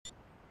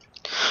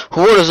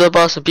What is up,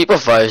 awesome people?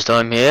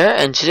 Firestorm here,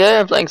 and today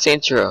I'm playing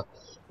Saints Row.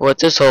 What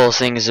this whole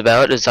thing is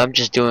about is I'm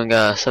just doing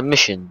some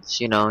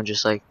missions, you know,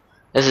 just like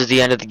this is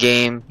the end of the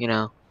game, you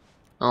know.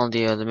 All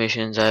the other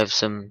missions, I have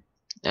some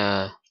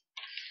what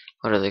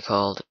are they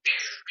called?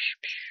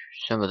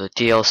 Some of the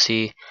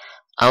DLC.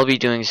 I'll be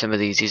doing some of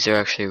these. These are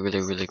actually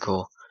really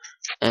cool.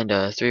 And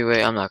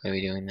three-way, I'm not gonna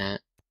be doing that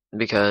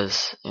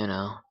because you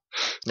know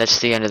that's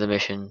the end of the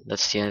mission.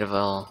 That's the end of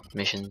all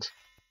missions,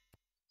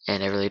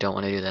 and I really don't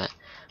want to do that.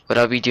 But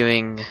I'll be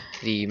doing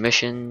the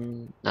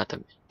mission, not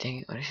the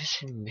thing. What is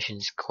this?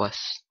 Missions,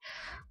 quests,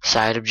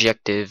 side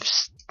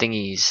objectives,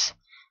 thingies,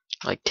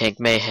 like tank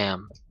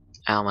mayhem,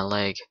 ow my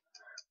leg,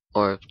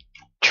 or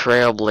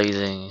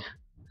trailblazing,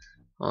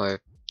 or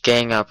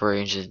gang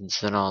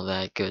operations, and all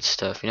that good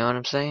stuff. You know what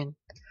I'm saying?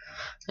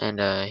 And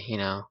you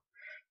know,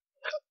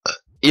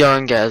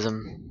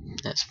 Yarngasm.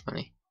 That's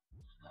funny.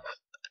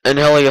 And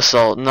heli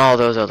assault, and all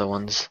those other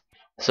ones.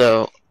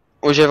 So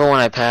whichever one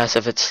I pass,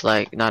 if it's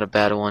like not a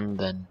bad one,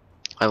 then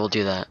I will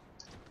do that.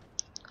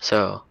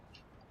 So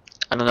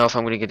I don't know if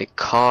I'm gonna get a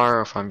car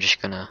or if I'm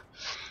just gonna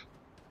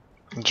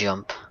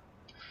jump.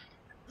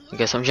 I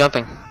guess I'm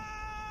jumping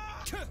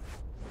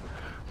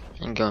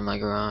and go in my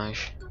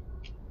garage.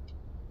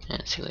 Yeah,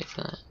 it's too late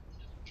for that.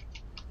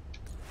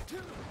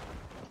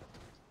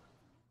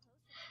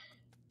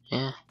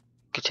 Yeah,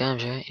 good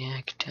times, right?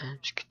 Yeah, good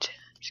times, good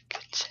times,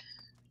 good times.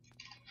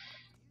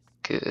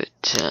 Good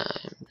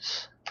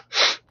times.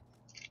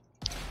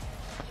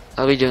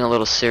 I'll be doing a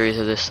little series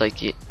of this,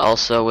 like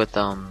also with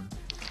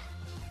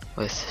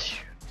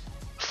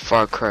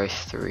Far Cry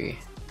 3.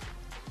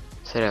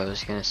 That's what I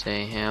was gonna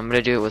say. Yeah, I'm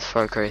gonna do it with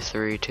Far Cry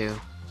 3 too,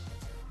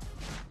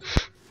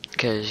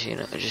 because you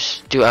know,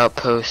 just do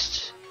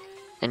outposts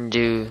and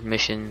do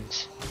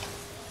missions,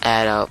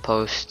 add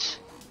outposts,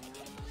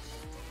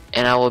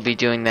 and I will be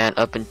doing that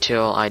up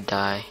until I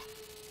die.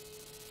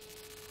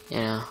 You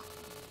know.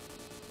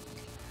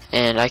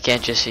 And I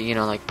can't just, you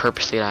know, like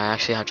purposely die. I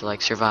actually have to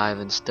like survive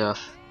and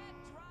stuff.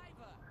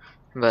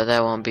 But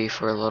that won't be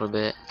for a little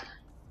bit.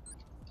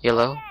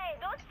 Yellow? Hey,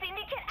 those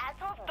syndicate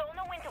assholes don't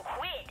know when to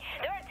quit.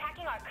 They're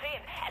attacking our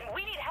crib, and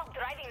we need help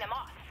driving them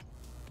off.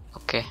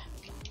 Okay.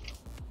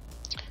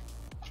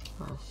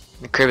 Well,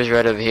 the crib is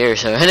right over here,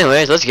 so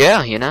anyways, let's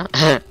go, you know?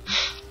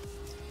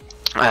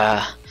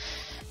 Yeah.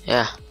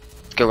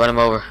 Let's go run him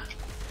over.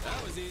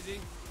 That was easy.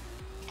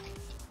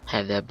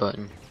 Have that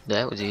button.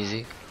 That was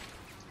easy.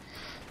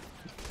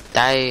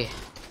 Die.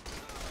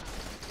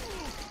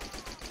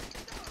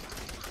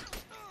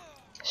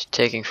 It's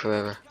taking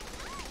forever.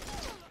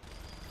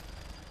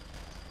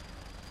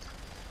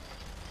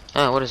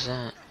 Oh, what is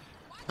that?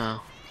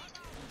 Oh.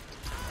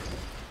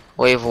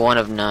 Wave 1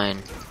 of 9.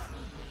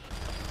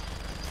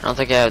 I don't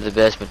think I have the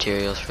best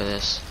materials for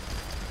this.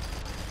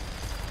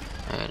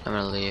 Alright, I'm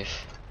gonna leave.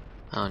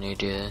 I don't need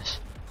to do this.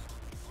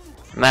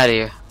 I'm out of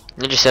here.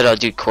 I just said I'll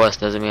do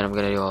quests, doesn't mean I'm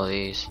gonna do all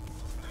these.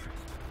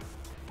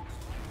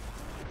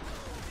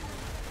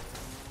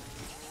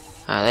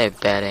 They have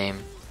bad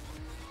aim.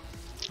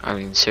 I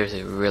mean,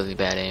 seriously, really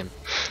bad aim.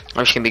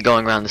 I'm just gonna be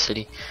going around the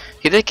city.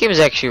 Yeah, that game is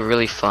actually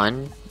really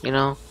fun, you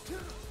know?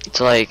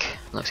 It's like,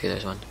 let's see,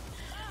 there's one.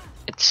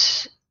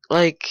 It's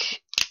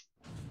like,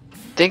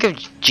 think of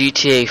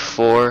GTA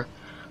 4,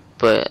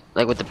 but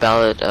like with the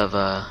Ballad of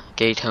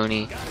Gay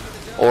Tony,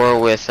 or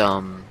with,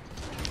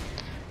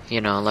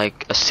 you know,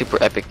 like a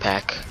super epic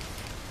pack.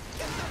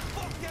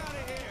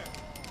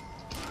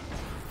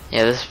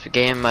 Yeah, this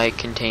game might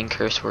contain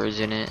curse words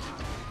in it.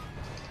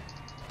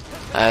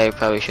 I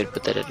probably should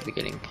put that at the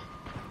beginning.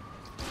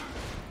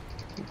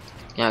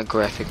 Not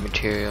graphic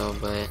material,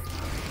 but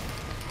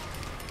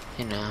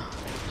you know,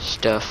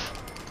 stuff.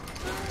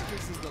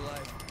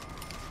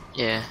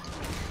 Yeah,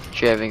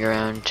 driving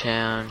around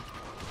town,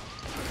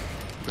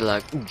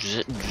 like,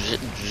 you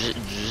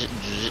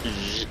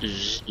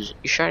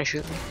trying to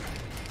shoot me?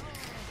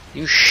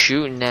 You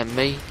shooting at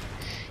me?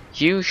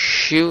 You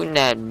shooting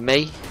at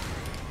me?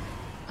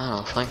 I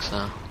don't think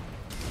so.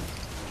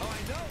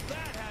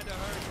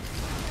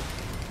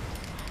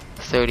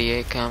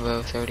 38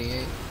 combo,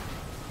 38.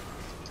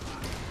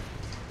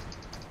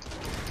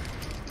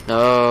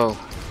 No.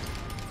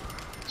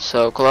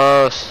 So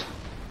close.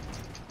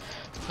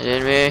 I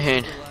didn't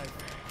mean.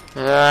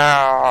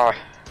 Ah.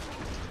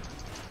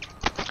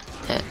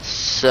 That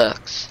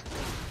sucks.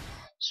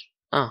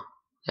 Oh,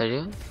 did I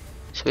do it?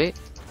 Sweet.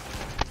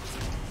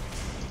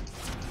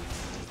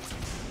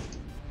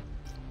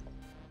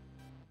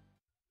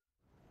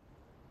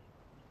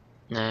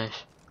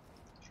 Nice.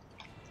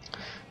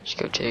 Let's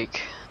go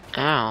take.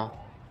 Ow.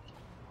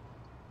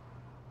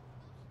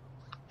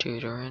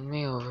 Dude ran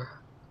me over.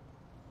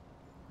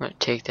 I'm gonna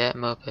take that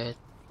moped.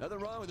 Nothing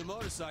wrong with a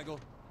motorcycle.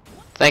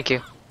 Thank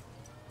you.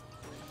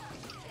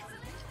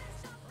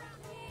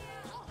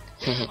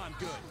 I'm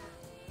good.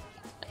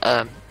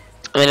 In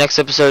the next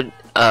episode,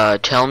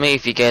 tell me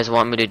if you guys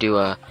want me to do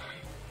a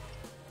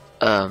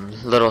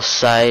little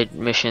side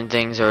mission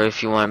things, or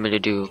if you want me to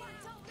do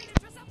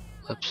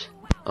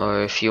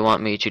or if you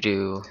want me to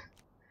do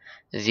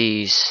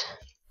these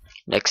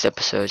next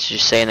episodes.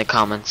 Just say in the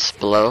comments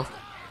below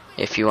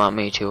if you want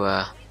me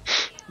to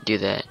do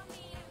that.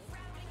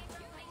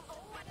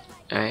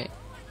 Alright.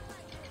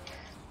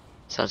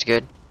 Sounds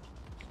good.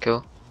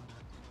 Cool.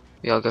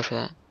 We all go for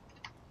that?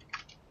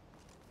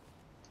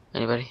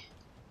 Anybody?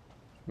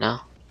 No?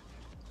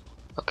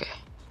 Okay.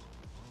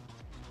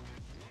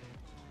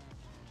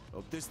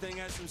 Hope this thing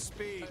has some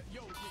speed.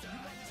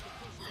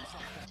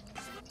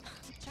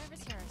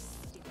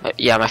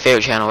 Yeah, my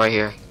favorite channel right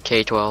here,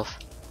 K12.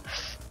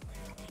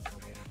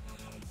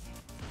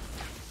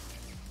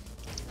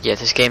 Yeah,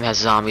 this game has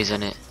zombies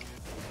in it.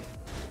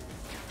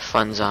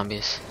 Fun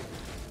zombies.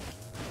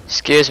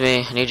 Excuse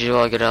me, I need you to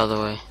all get out of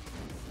the way.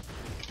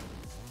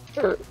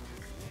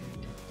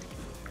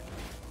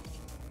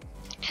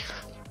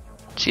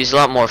 She's a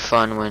lot more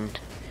fun when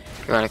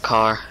you're in a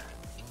car.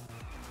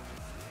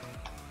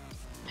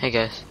 Hey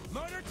guys.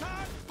 Murder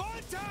time, fun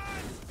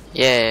time.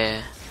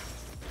 Yeah.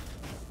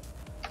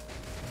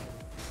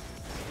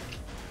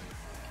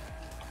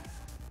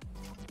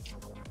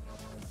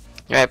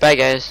 Alright, bye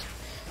guys.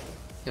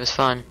 It was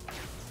fun.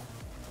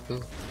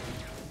 Ooh.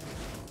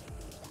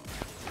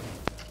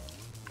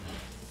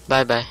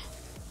 Bye bye.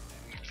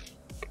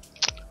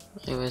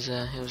 It was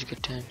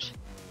good times.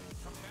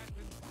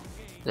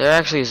 They're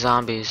actually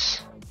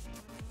zombies.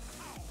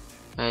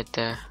 Right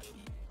there.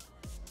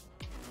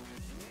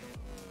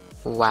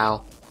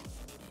 Wow.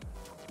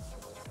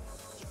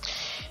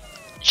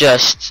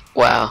 Just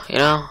wow, you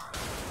know?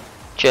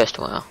 Just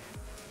wow.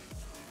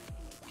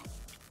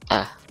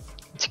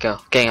 Let's go.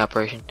 Gang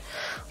operation.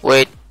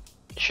 Wait,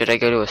 should I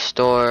go to a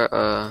store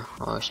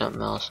or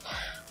something else?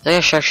 I think I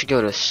should actually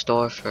go to a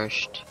store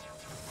first.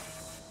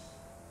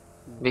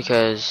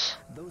 Because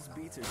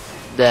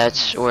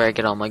that's where I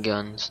get all my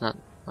guns. Not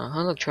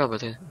oh look,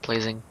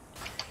 trailblazing.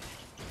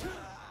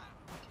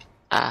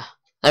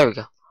 There we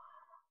go.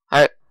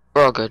 Alright,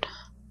 we're all good.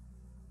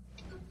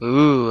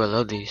 Ooh, I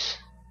love these.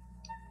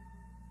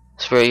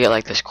 That's where you get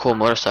like this cool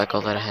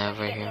motorcycle that I have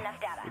right here.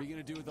 What are you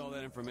gonna do with all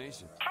that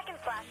information? Hack and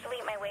slash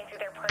delete my way through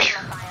their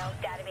personal files,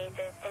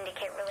 databases,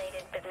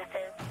 syndicate-related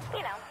businesses.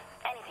 You know,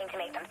 anything to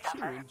make them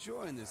You're suffer.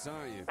 enjoying this,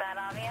 aren't you? That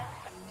obvious?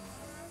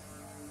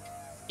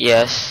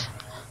 Yes.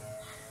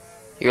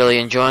 You're really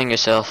enjoying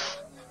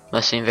yourself.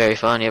 Must seem very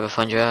fun. You have a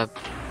fun job.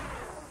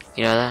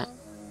 You know that?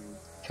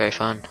 Very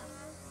fun.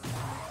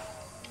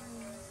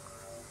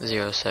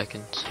 0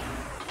 seconds.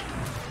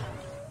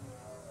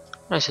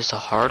 What is this, a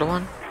hard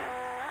one?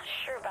 Not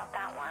sure about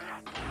that one.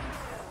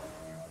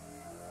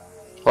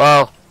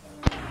 Wow.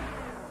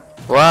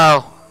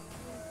 Wow.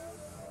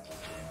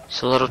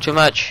 It's a little too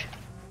much.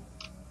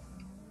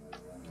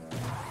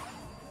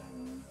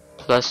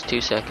 Plus 2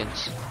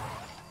 seconds.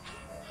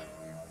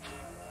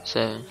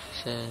 7.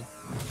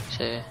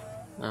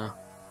 No.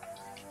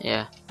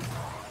 Yeah.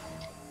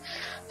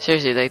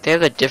 Seriously, like they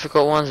have the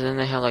difficult ones and then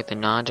they have like the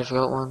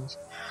non-difficult ones.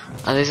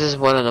 And this is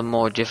one of the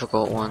more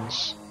difficult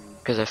ones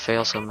because I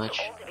fail so much.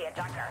 Old to be a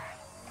ducker.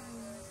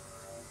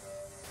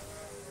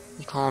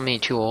 You calling me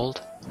too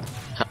old?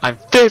 I'm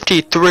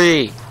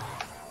 53!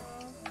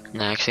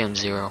 No, actually I'm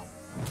 0.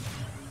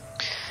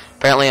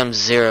 Apparently I'm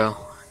 0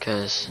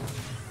 because,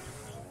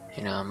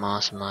 you know, I'm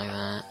awesome like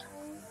that.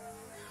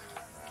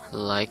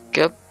 Like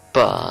a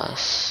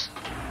boss.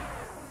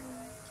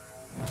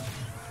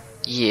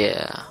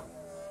 Yeah.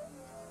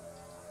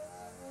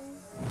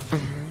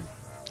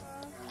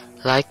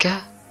 Like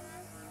a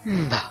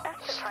mouse.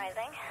 That's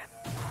surprising.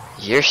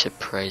 You're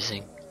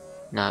surprising.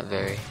 Not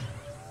very.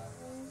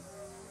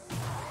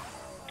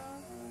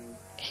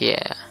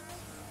 Yeah.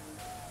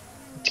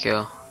 Let's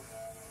go.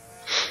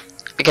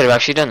 I could have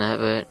actually done that,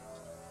 but,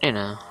 you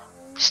know,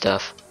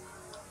 stuff.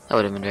 That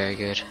would have been very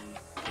good.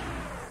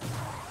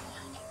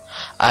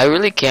 I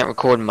really can't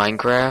record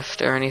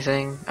Minecraft or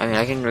anything. I mean,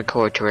 I can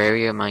record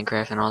Terraria,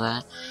 Minecraft, and all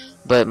that.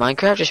 But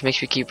Minecraft just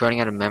makes me keep running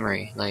out of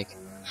memory. Like,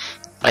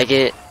 I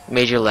get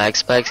major lag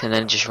spikes and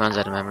then it just runs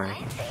out of memory.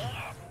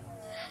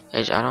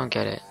 I don't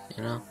get it,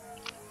 you know?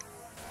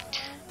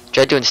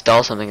 Tried to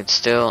install something, it's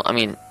still, I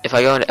mean, if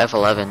I go into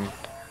F11,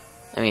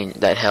 I mean,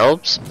 that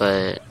helps,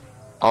 but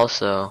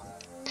also,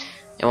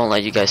 it won't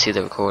let you guys see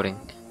the recording.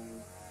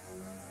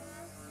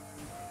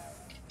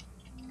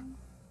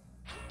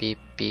 Beep,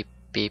 beep,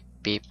 beep,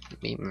 beep,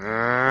 beep.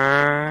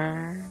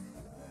 I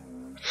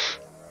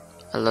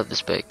love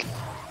this bike.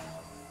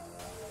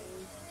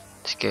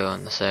 Let's go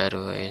on the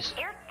sideways.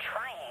 You're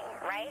trying,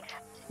 right?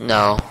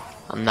 No,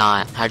 I'm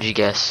not. How'd you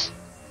guess?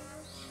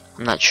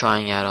 I'm not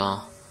trying at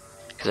all.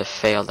 Because I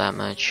failed that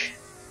much.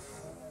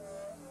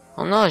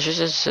 Oh no, it's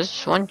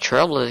just one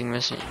trailblazing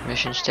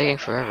mission. It's taking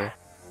forever.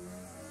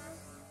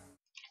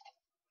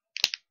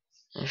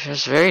 It's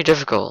just very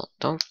difficult.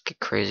 Don't get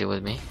crazy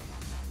with me.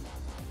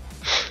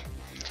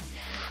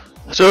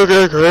 Don't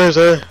get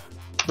crazy,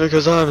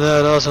 because I'm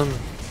that awesome.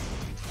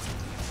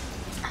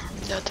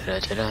 Da da da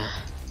da da.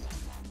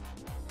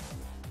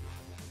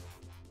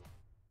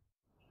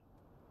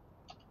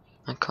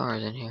 My car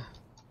is in here.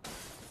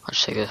 I'll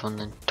just take this one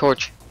then.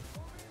 Torch.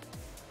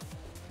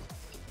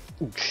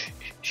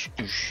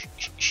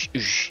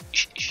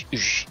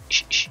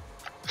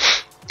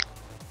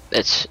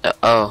 It's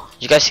oh,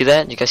 did you guys see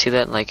that? Did you guys see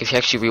that? Like, if you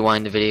actually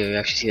rewind the video, you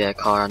actually see that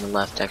car on the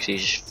left actually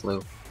just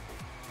flew.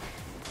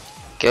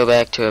 Go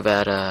back to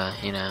about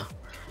you know,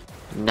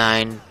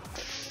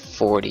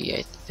 9:40,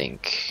 I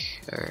think,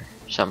 or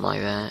something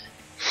like that.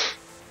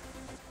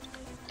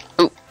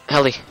 Ooh,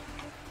 heli.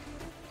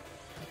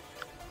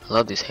 I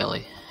love these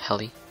heli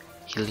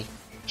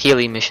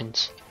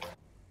missions.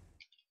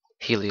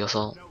 Heli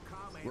assault.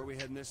 Where are we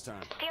heading this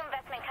time? Few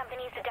investment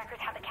companies the Deckers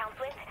have accounts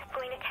with,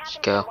 going to tap Let's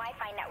into go. the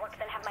Wi-Fi networks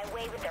and have my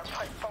way with their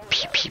portfolio.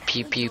 Pew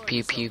pew pew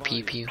pew pew pew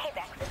pew pew.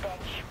 Payback's a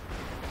bitch.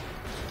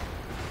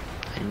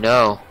 I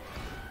know.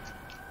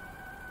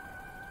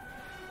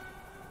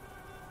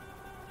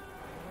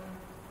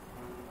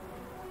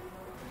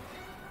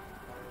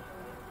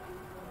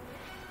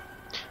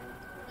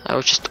 I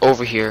was just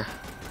over here.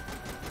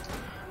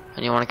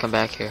 And you want to come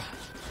back here.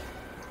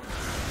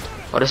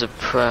 What a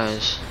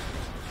surprise.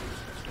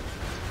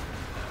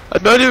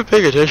 I'm not even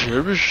paying attention.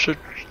 I'm just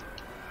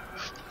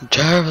I'm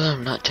tired, but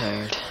I'm not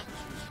tired.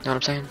 You know what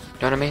I'm saying? You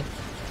know what I mean?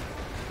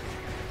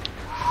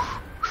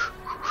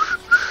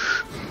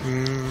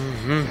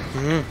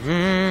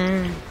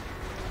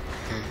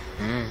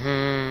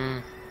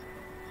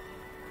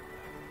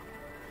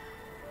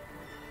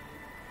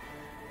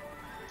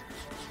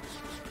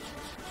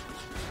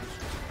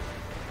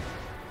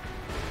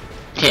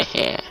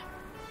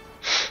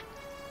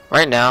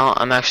 Right now,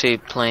 I'm actually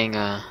playing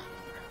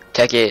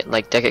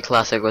Decade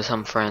Classic with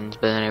some friends,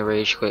 but then I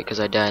rage quit because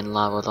I died in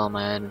lava with all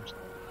my items.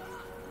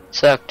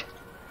 Sucked.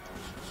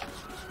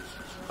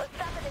 Let's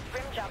stop at this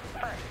rim job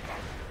first.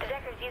 The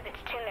Deckers use it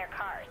to tune their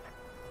cars.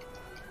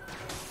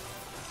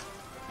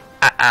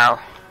 Ow.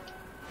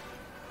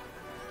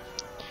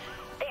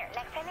 There,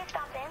 next time they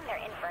stop in, they're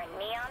in for a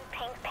neon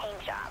pink paint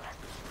job.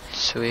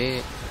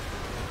 Sweet.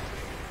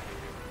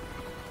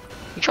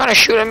 You trying to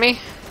shoot at me?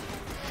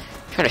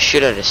 Trying to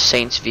shoot at a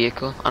Saint's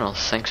vehicle? I don't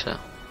think so.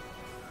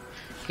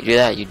 You do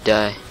that, you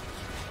die.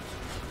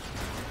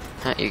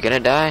 Huh, you're gonna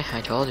die?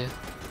 I told you.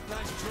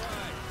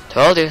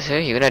 Told you,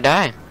 see, you're gonna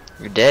die.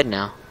 You're dead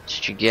now. That's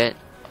what you get.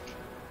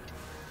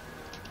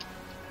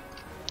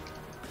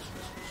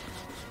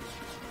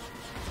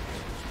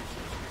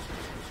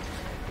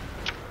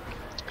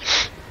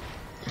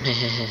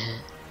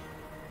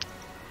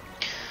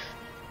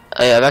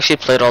 I've actually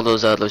played all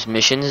those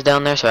missions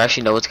down there, so I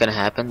actually know what's gonna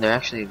happen. They're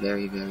actually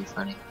very, very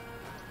funny.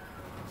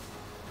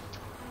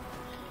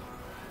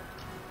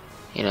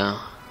 You know,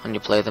 when you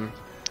play them.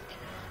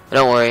 But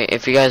don't worry,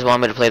 if you guys want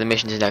me to play the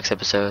missions in the next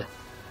episode,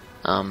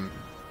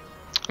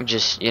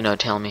 just, you know,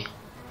 tell me,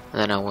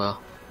 and then I will.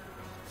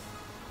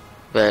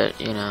 But,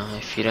 you know,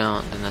 if you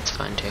don't, then that's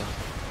fine too.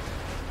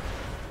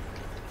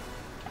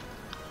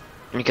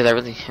 Because I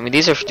mean,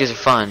 these are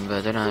fun,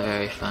 but they're not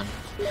very fun.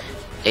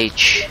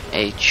 H.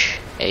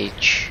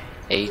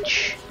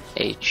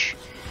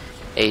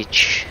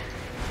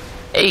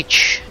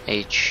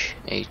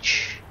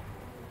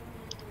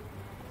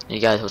 You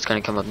guys, what's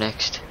gonna come up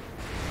next?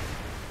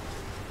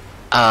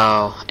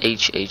 Oh,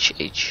 H.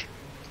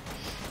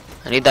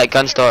 I need that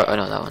gun store. Oh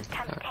no, that one.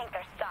 Time to tank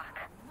their stock.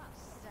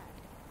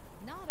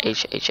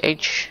 H.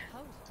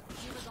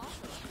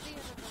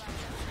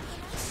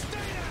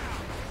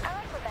 I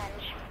like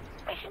revenge.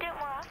 We should do it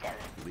more often.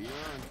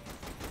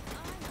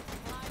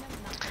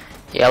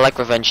 Yeah, I like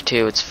revenge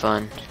too. It's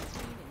fun,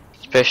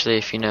 especially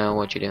if you know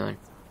what you're doing.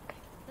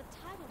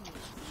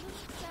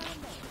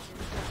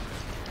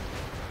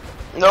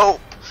 No.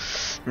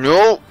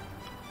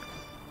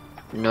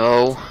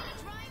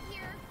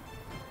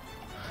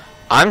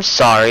 I'm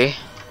sorry.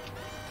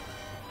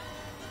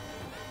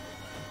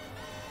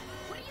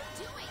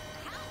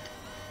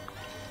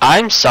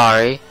 I'm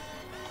sorry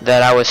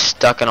that I was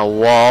stuck in a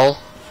wall.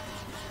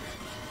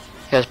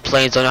 Because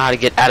planes don't know how to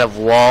get out of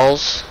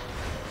walls.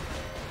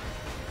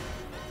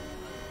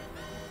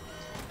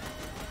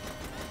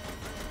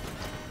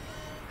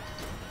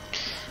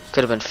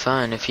 Could have been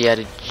fun if you had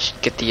to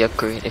just get the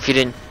upgrade. If you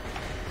didn't,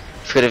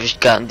 if you could have just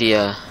gotten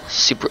the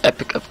super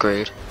epic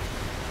upgrade.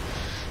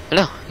 But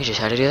no, you just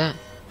had to do that.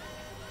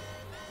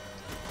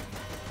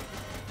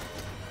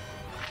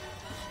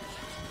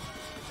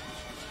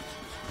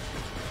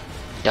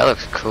 That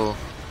looks cool.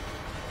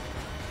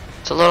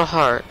 It's a little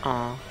heart.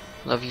 Aw,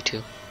 love you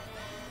too.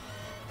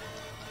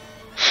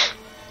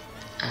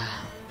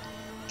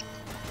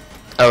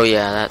 Oh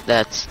yeah,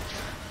 that's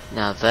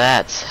now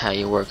that's how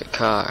you work a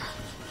car.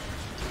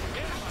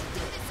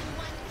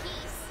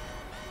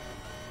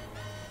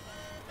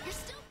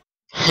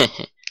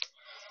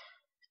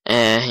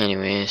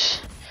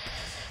 Anyways,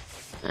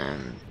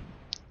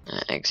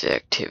 exit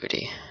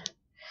activity.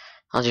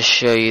 I'll just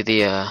show you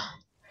the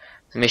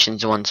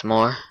missions once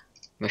more.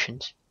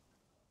 Missions.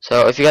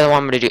 So if you guys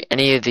want me to do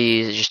any of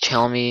these, just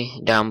tell me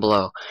down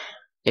below.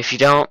 If you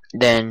don't,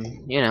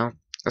 then you know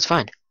that's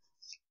fine.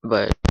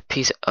 But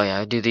peace. Oh yeah,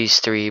 I do these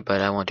three,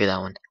 but I won't do that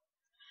one.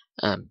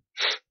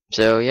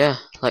 So yeah,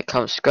 like,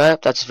 comment,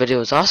 subscribe. That's video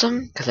is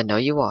awesome because I know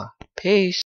you are. Peace.